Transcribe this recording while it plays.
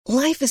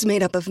Life is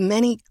made up of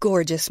many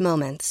gorgeous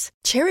moments.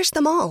 Cherish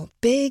them all,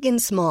 big and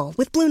small,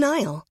 with Blue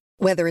Nile.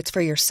 Whether it's for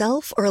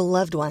yourself or a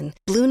loved one,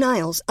 Blue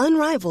Nile's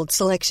unrivaled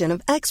selection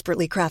of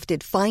expertly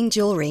crafted fine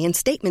jewelry and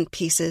statement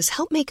pieces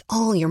help make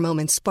all your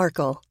moments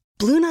sparkle.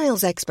 Blue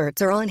Nile's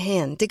experts are on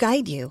hand to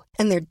guide you,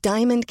 and their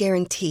diamond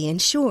guarantee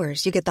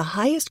ensures you get the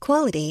highest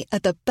quality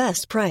at the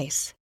best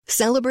price.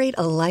 Celebrate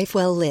a life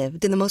well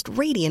lived in the most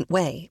radiant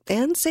way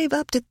and save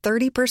up to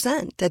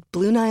 30% at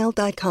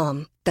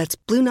BlueNile.com. That's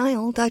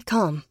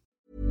BlueNile.com.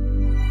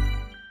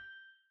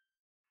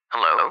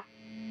 Hello?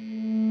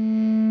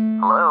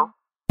 Hello?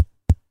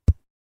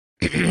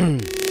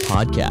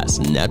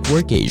 Podcast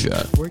Network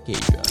Asia.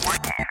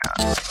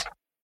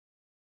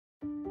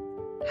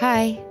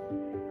 Hai,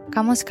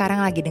 kamu sekarang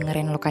lagi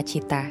dengerin Loka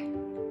Cita.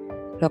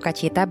 Loka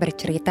Cita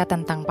bercerita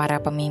tentang para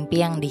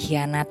pemimpi yang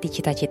dikhianati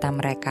cita-cita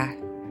mereka.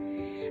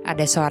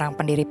 Ada seorang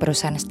pendiri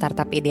perusahaan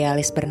startup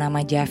idealis bernama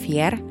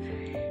Javier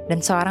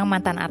dan seorang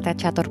mantan atlet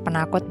catur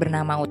penakut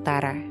bernama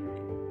Utara.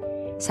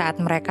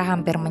 Saat mereka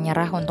hampir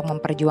menyerah untuk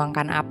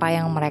memperjuangkan apa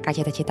yang mereka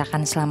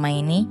cita-citakan selama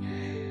ini,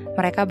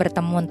 mereka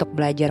bertemu untuk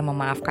belajar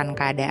memaafkan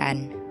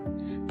keadaan.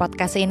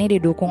 Podcast ini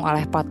didukung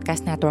oleh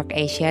Podcast Network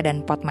Asia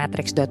dan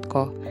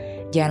podmetrics.co.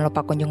 Jangan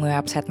lupa kunjungi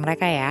website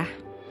mereka ya.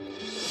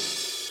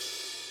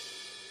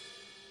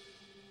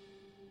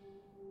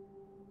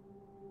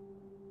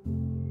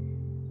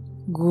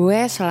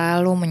 Gue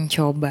selalu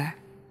mencoba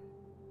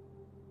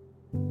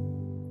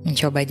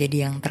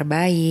jadi yang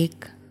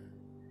terbaik,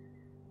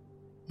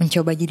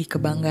 mencoba jadi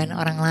kebanggaan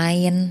orang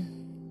lain,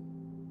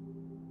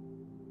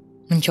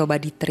 mencoba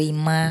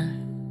diterima.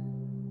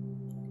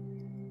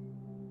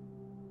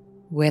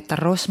 Gue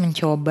terus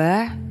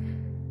mencoba,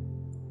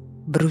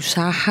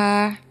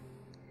 berusaha,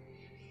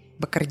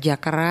 bekerja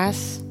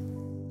keras,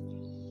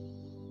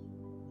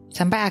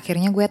 sampai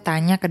akhirnya gue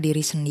tanya ke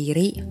diri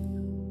sendiri,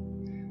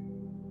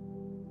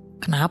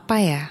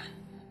 kenapa ya?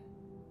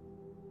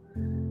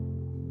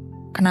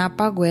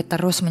 Kenapa gue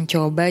terus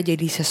mencoba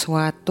jadi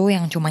sesuatu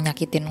yang cuma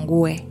nyakitin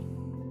gue?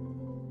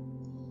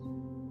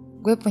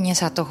 Gue punya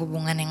satu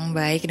hubungan yang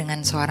baik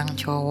dengan seorang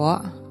cowok.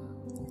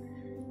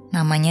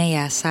 Namanya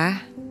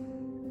Yasa.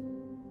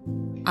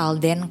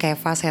 Alden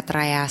Keva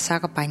Setrayasa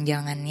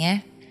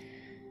kepanjangannya.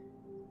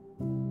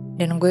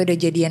 Dan gue udah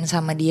jadian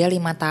sama dia 5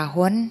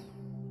 tahun.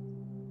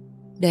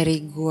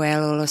 Dari gue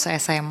lulus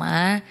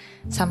SMA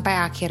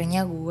sampai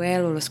akhirnya gue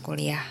lulus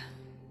kuliah.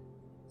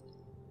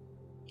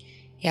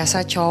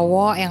 Yasa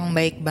cowok yang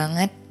baik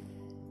banget.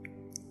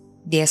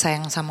 Dia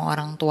sayang sama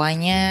orang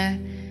tuanya,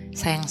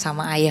 sayang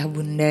sama ayah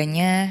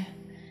bundanya,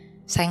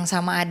 sayang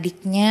sama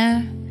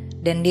adiknya,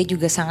 dan dia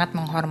juga sangat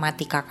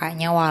menghormati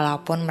kakaknya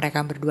walaupun mereka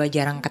berdua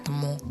jarang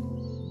ketemu.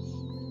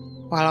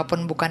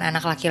 Walaupun bukan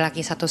anak laki-laki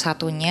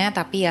satu-satunya,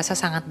 tapi Yasa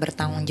sangat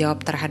bertanggung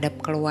jawab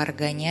terhadap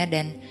keluarganya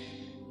dan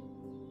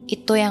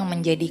itu yang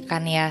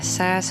menjadikan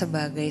Yasa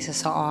sebagai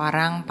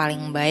seseorang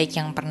paling baik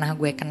yang pernah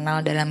gue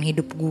kenal dalam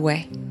hidup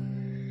gue.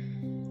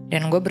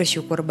 Dan gue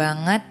bersyukur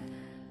banget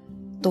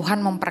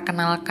Tuhan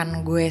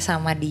memperkenalkan gue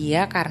sama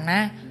dia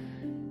karena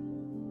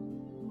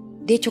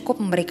dia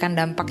cukup memberikan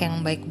dampak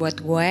yang baik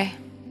buat gue.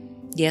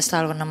 Dia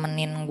selalu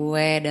nemenin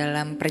gue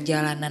dalam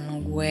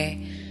perjalanan gue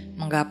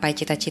menggapai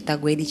cita-cita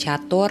gue di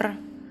catur.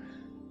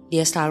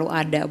 Dia selalu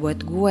ada buat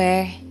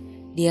gue.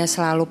 Dia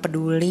selalu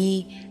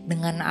peduli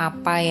dengan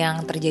apa yang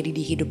terjadi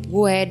di hidup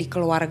gue, di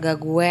keluarga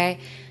gue.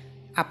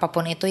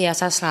 Apapun itu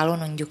Yasa selalu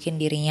nunjukin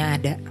dirinya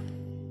ada.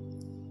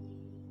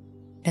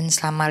 Dan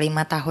selama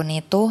 5 tahun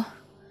itu,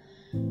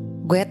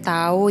 gue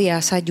tahu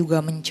Yasa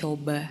juga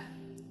mencoba.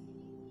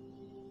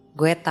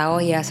 Gue tahu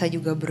Yasa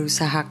juga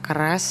berusaha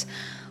keras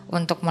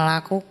untuk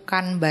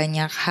melakukan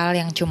banyak hal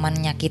yang cuman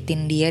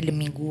nyakitin dia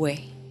demi gue.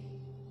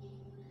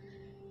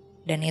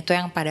 Dan itu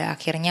yang pada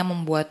akhirnya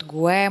membuat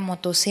gue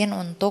mutusin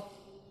untuk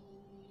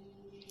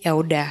ya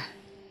udah,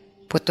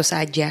 putus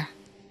aja.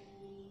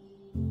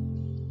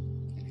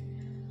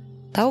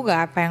 Tahu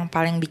gak apa yang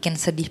paling bikin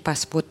sedih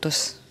pas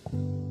putus?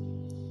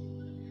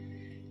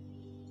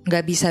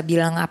 Gak bisa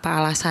bilang apa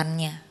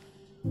alasannya.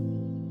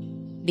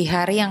 Di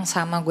hari yang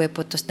sama gue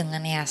putus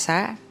dengan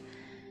Yasa,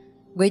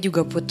 gue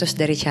juga putus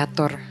dari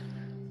catur.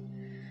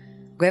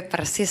 Gue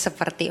persis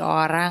seperti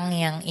orang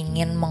yang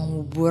ingin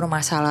mengubur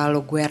masa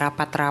lalu gue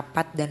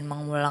rapat-rapat dan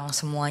mengulang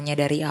semuanya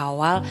dari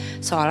awal,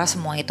 seolah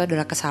semua itu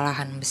adalah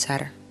kesalahan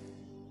besar.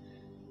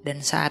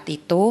 Dan saat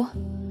itu,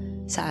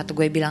 saat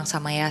gue bilang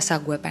sama Yasa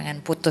gue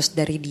pengen putus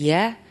dari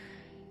dia,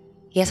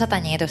 Yasa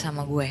tanya itu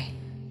sama gue.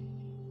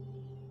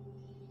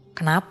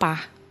 Kenapa?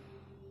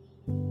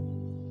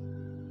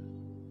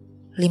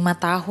 5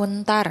 tahun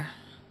ntar.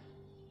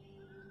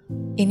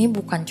 Ini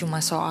bukan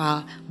cuma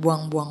soal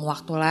buang-buang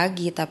waktu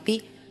lagi,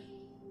 tapi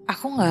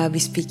aku gak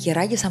habis pikir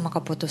aja sama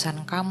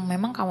keputusan kamu.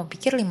 Memang kamu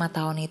pikir 5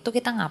 tahun itu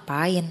kita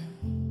ngapain?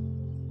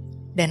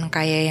 Dan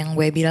kayak yang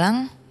gue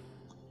bilang,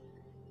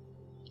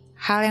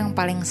 hal yang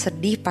paling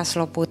sedih pas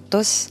lo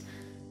putus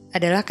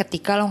adalah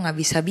ketika lo gak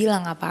bisa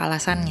bilang apa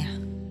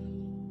alasannya.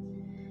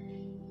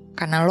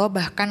 Karena lo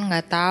bahkan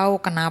gak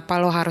tahu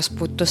kenapa lo harus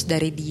putus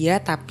dari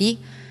dia,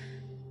 tapi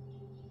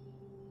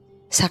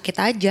sakit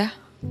aja.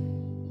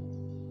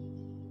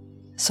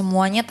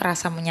 Semuanya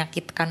terasa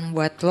menyakitkan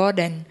buat lo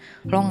dan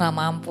lo gak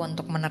mampu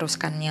untuk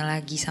meneruskannya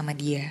lagi sama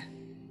dia.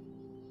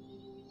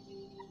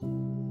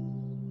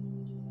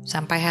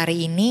 Sampai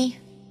hari ini,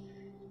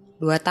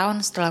 2 tahun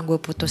setelah gue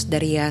putus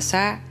dari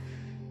Yasa,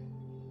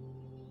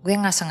 gue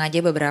gak sengaja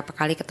beberapa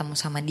kali ketemu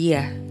sama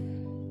dia.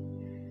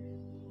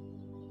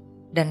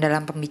 Dan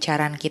dalam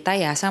pembicaraan kita,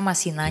 Yasa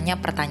masih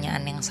nanya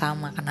pertanyaan yang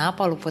sama,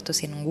 kenapa lu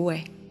putusin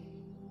gue?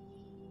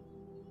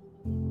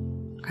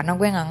 Karena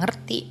gue gak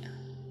ngerti.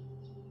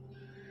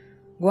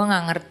 Gue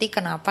gak ngerti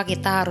kenapa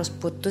kita harus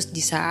putus di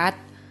saat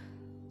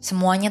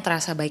semuanya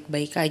terasa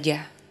baik-baik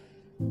aja.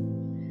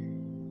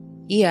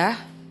 Iya,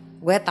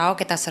 gue tahu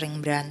kita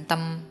sering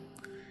berantem.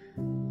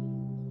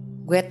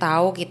 Gue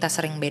tahu kita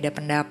sering beda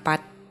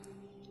pendapat.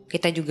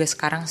 Kita juga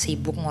sekarang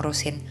sibuk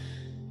ngurusin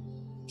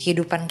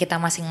kehidupan kita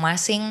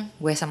masing-masing.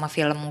 Gue sama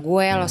film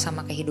gue, lo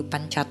sama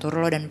kehidupan catur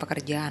lo dan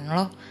pekerjaan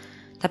lo.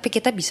 Tapi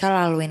kita bisa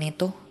laluin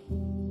itu.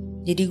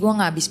 Jadi gue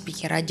gak habis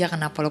pikir aja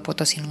kenapa lo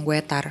putusin gue,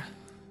 Tar.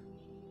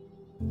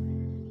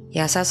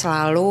 Yasa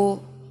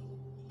selalu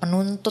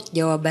menuntut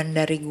jawaban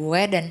dari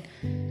gue dan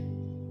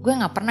gue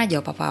gak pernah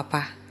jawab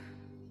apa-apa.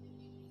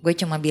 Gue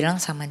cuma bilang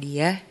sama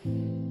dia,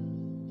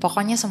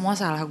 pokoknya semua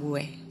salah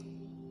gue.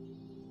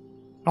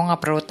 Lo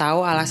gak perlu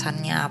tahu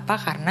alasannya apa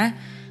karena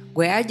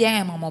gue aja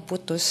yang emang mau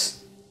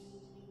putus.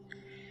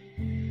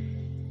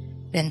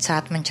 Dan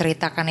saat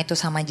menceritakan itu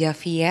sama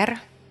Javier,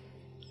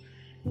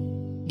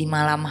 di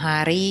malam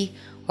hari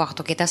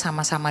waktu kita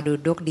sama-sama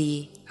duduk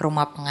di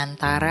rumah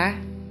pengantara,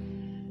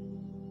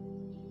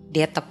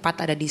 dia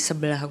tepat ada di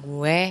sebelah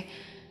gue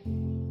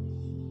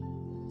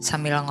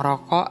sambil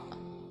ngerokok,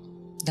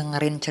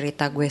 dengerin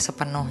cerita gue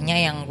sepenuhnya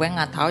yang gue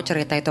gak tahu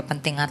cerita itu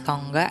penting atau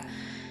enggak.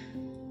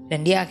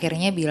 Dan dia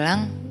akhirnya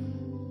bilang,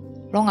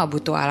 lo gak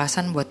butuh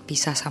alasan buat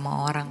pisah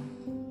sama orang.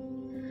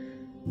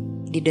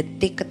 Di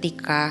detik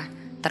ketika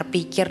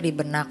terpikir di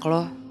benak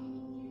lo,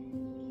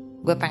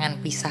 gue pengen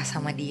pisah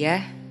sama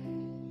dia,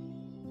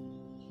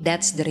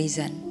 that's the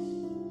reason.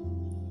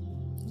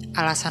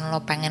 Alasan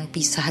lo pengen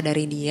pisah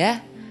dari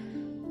dia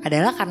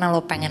adalah karena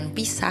lo pengen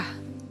pisah.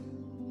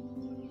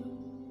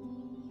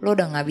 Lo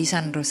udah gak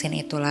bisa nerusin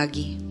itu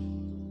lagi.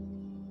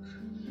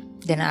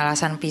 Dan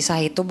alasan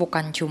pisah itu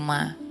bukan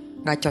cuma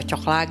gak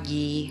cocok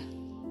lagi,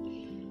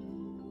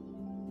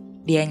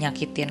 dia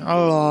nyakitin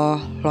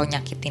lo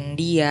nyakitin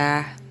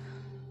dia,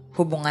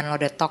 hubungan lo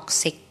udah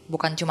toxic.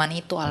 Bukan cuma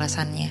itu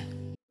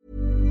alasannya.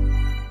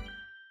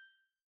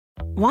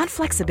 Want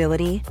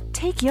flexibility?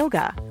 Take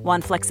yoga.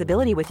 Want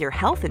flexibility with your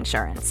health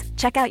insurance?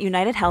 Check out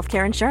United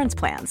Healthcare Insurance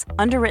Plans.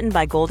 Underwritten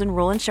by Golden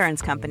Rule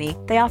Insurance Company,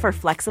 they offer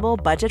flexible,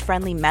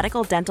 budget-friendly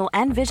medical, dental,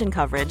 and vision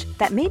coverage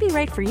that may be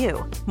right for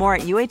you. More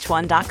at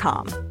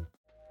uh1.com.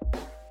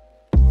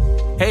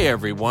 Hey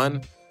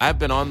everyone, I've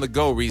been on the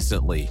go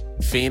recently.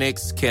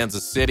 Phoenix,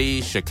 Kansas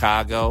City,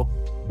 Chicago.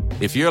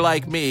 If you're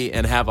like me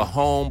and have a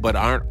home but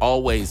aren't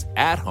always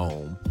at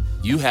home,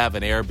 you have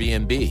an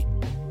Airbnb.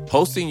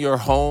 Hosting your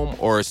home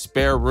or a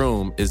spare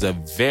room is a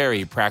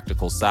very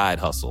practical side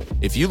hustle.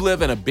 If you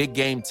live in a big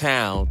game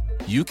town,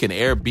 you can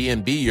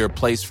Airbnb your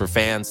place for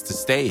fans to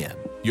stay in.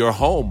 Your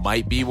home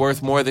might be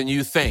worth more than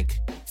you think.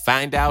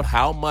 Find out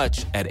how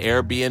much at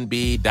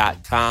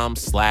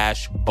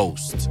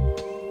airbnb.com/host.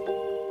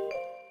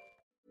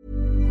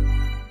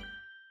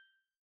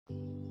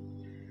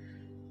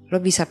 Lo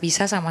bisa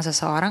pisah sama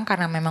seseorang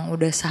karena memang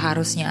udah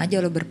seharusnya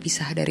aja lo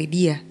berpisah dari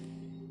dia.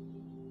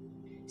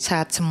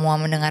 Saat semua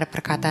mendengar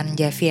perkataan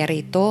Javier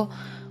itu,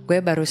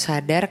 gue baru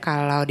sadar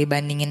kalau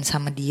dibandingin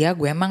sama dia,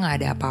 gue emang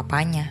gak ada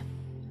apa-apanya.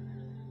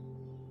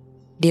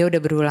 Dia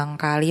udah berulang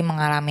kali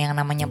mengalami yang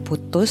namanya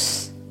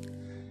putus.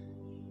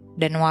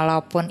 Dan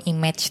walaupun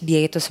image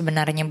dia itu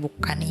sebenarnya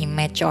bukan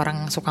image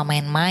orang yang suka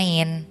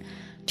main-main,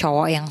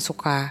 cowok yang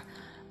suka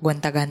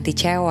gonta-ganti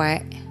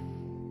cewek,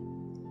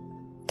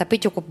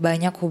 tapi cukup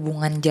banyak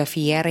hubungan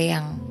Javier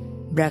yang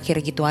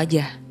berakhir gitu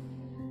aja,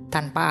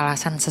 tanpa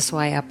alasan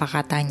sesuai apa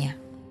katanya.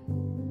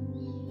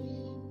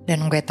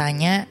 Dan gue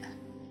tanya,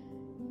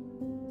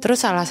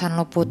 terus alasan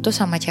lo putus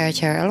sama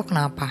cewek-cewek lo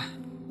kenapa?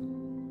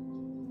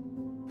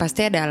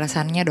 Pasti ada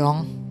alasannya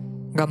dong,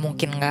 gak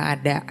mungkin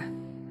gak ada.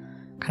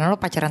 Karena lo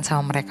pacaran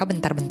sama mereka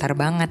bentar-bentar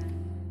banget.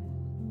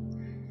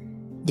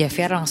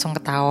 Javier langsung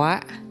ketawa.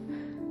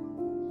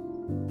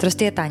 Terus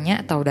dia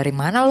tanya, tahu dari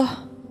mana lo?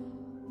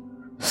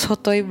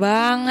 Sotoy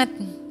banget.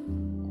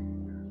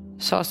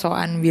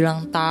 Sok-sokan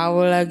bilang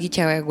tahu lagi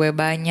cewek gue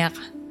banyak.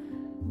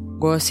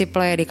 Gosip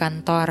lo ya di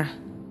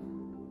kantor.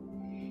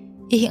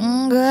 Ih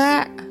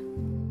enggak.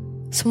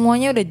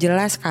 Semuanya udah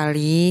jelas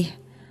kali.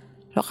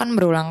 Lo kan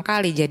berulang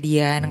kali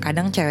jadian.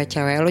 Kadang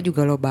cewek-cewek lo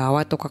juga lo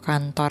bawa tuh ke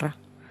kantor.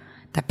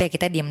 Tapi ya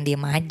kita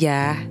diem-diem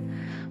aja.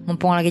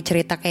 Mumpung lagi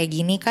cerita kayak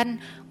gini kan,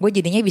 gue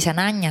jadinya bisa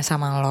nanya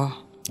sama lo.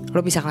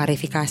 Lo bisa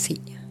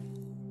klarifikasi.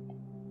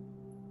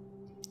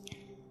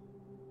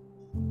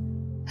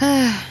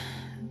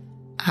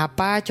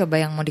 Apa coba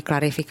yang mau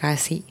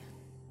diklarifikasi?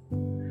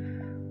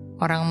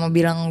 Orang mau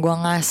bilang gue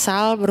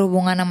ngasal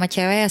berhubungan sama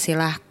cewek ya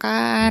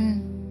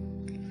silahkan.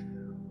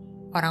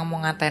 Orang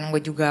mau ngatain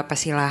gue juga apa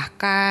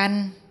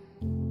silahkan.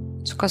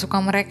 Suka-suka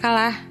mereka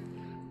lah,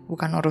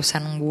 bukan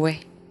urusan gue.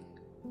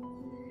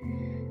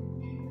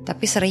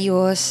 Tapi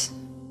serius,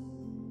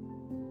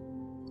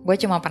 gue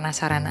cuma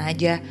penasaran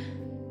aja.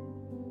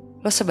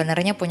 Lo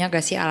sebenarnya punya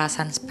gak sih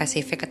alasan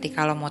spesifik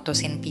ketika lo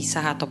mutusin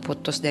pisah atau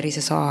putus dari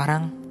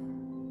seseorang?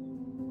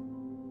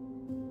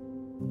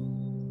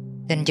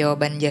 Dan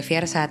jawaban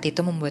Javier saat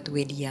itu membuat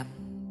gue diam.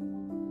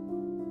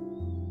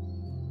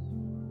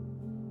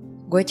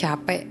 Gue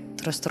capek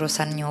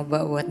terus-terusan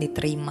nyoba buat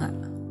diterima.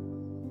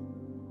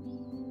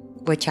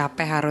 Gue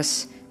capek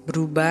harus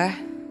berubah,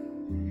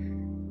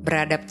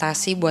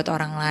 beradaptasi buat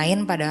orang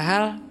lain,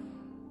 padahal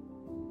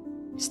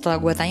setelah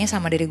gue tanya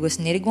sama diri gue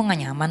sendiri, gue gak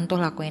nyaman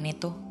tuh lakuin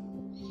itu.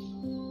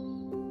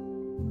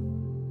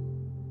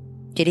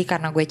 Jadi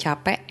karena gue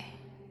capek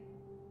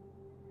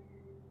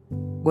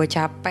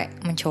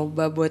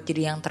mencoba buat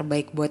jadi yang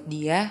terbaik buat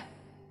dia,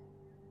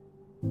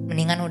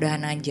 mendingan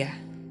udahan aja.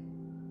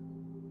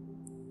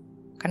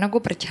 Karena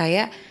gue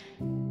percaya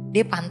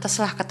dia pantas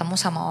lah ketemu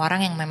sama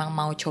orang yang memang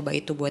mau coba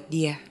itu buat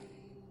dia.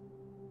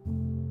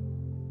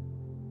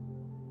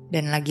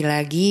 Dan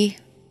lagi-lagi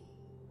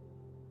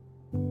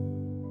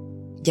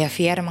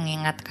Javier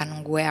mengingatkan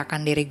gue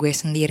akan diri gue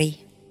sendiri.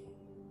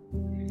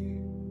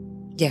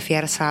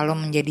 Javier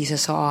selalu menjadi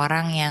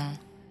seseorang yang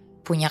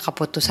punya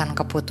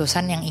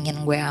keputusan-keputusan yang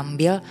ingin gue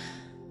ambil,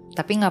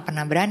 tapi gak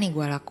pernah berani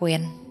gue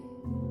lakuin.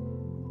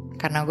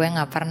 Karena gue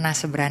gak pernah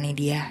seberani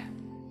dia.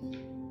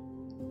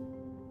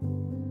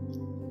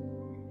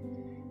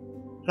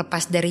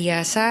 Lepas dari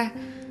Yasa,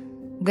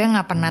 gue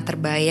gak pernah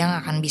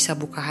terbayang akan bisa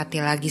buka hati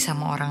lagi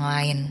sama orang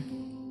lain.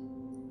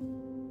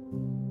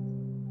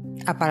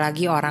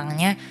 Apalagi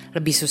orangnya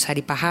lebih susah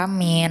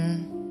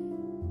dipahamin,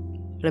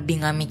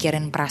 lebih gak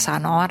mikirin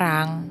perasaan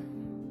orang.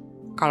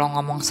 Kalau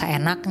ngomong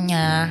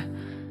seenaknya,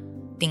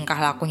 tingkah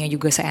lakunya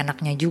juga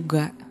seenaknya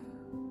juga.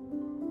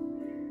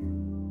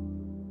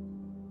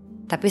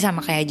 Tapi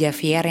sama kayak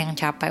Javier yang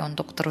capek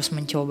untuk terus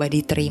mencoba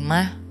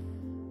diterima,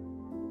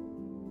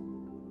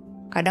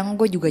 kadang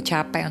gue juga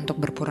capek untuk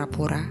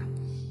berpura-pura.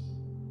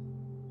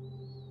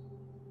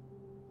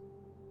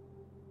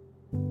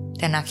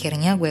 Dan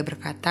akhirnya gue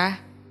berkata,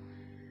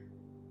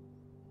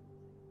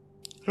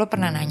 lo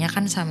pernah nanya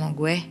kan sama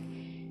gue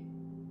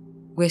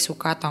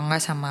suka atau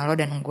enggak sama lo,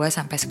 dan gue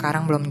sampai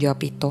sekarang belum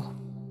jawab itu.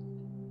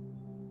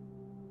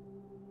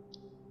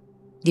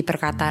 Di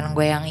perkataan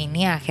gue yang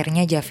ini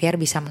akhirnya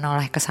Javier bisa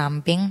menoleh ke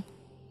samping,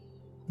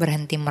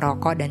 berhenti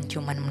merokok dan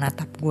cuman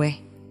menatap gue.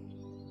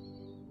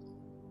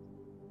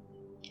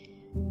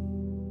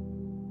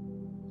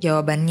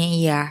 Jawabannya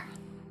iya.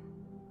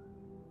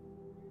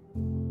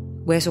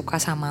 Gue suka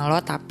sama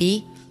lo,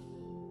 tapi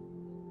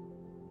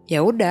ya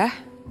udah,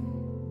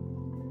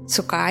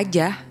 suka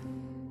aja.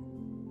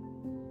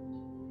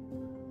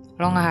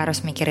 Lo gak harus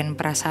mikirin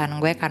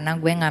perasaan gue karena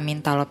gue gak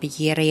minta lo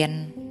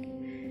pikirin.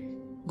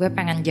 Gue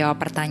pengen jawab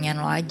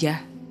pertanyaan lo aja.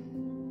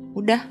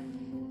 Udah,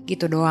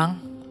 gitu doang.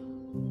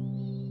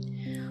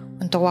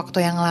 Untuk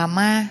waktu yang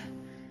lama,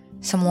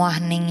 semua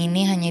hening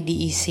ini hanya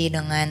diisi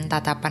dengan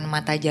tatapan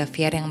mata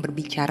Javier yang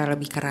berbicara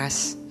lebih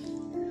keras.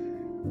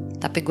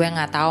 Tapi gue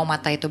gak tahu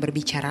mata itu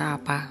berbicara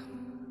apa.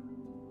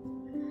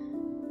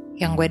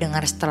 Yang gue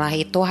dengar setelah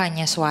itu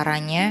hanya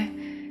suaranya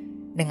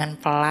dengan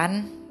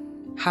pelan,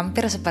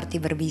 hampir seperti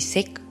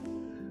berbisik,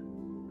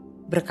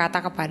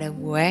 berkata kepada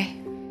gue,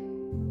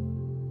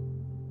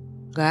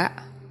 "Gak,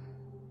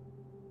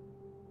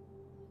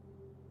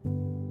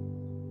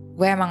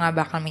 gue emang gak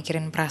bakal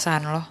mikirin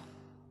perasaan lo.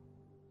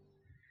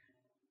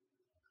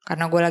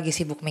 Karena gue lagi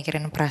sibuk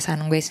mikirin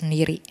perasaan gue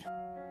sendiri.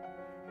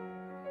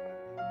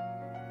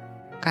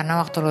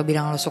 Karena waktu lo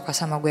bilang lo suka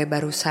sama gue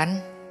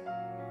barusan,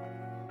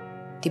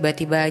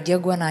 tiba-tiba aja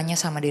gue nanya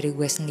sama diri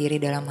gue sendiri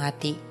dalam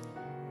hati,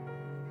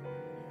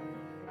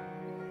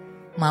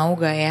 mau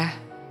gak ya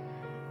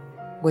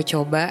gue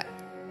coba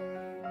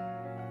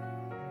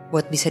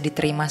buat bisa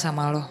diterima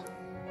sama lo?"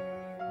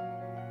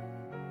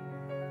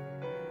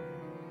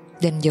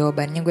 Dan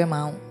jawabannya gue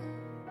mau.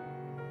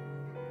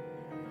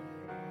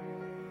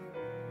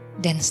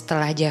 Dan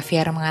setelah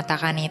Javier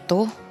mengatakan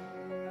itu,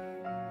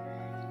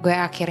 gue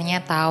akhirnya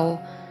tahu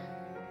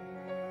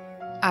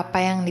apa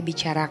yang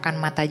dibicarakan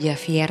mata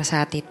Javier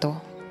saat itu.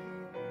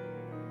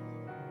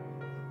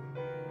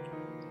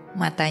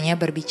 Matanya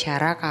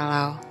berbicara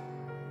kalau,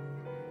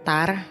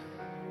 "Tar,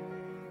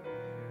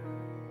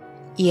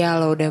 iya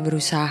lo udah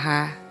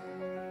berusaha.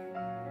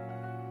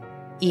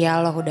 Iya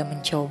lo udah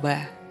mencoba.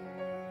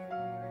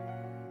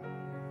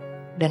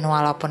 Dan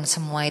walaupun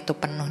semua itu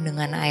penuh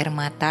dengan air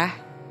mata,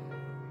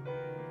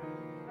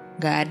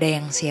 gak ada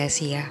yang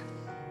sia-sia."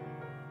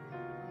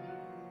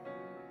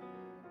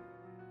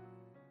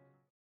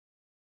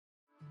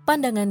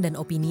 Pandangan dan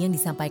opini yang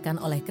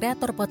disampaikan oleh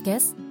kreator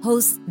podcast,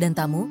 host, dan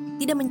tamu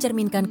tidak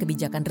mencerminkan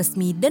kebijakan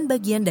resmi dan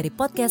bagian dari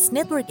Podcast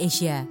Network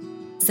Asia.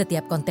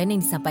 Setiap konten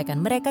yang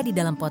disampaikan mereka di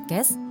dalam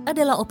podcast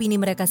adalah opini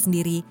mereka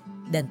sendiri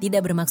dan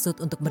tidak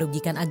bermaksud untuk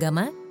merugikan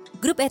agama,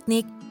 grup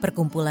etnik,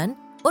 perkumpulan,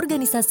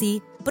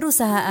 organisasi,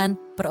 perusahaan,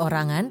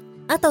 perorangan,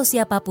 atau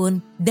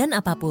siapapun dan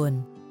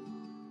apapun.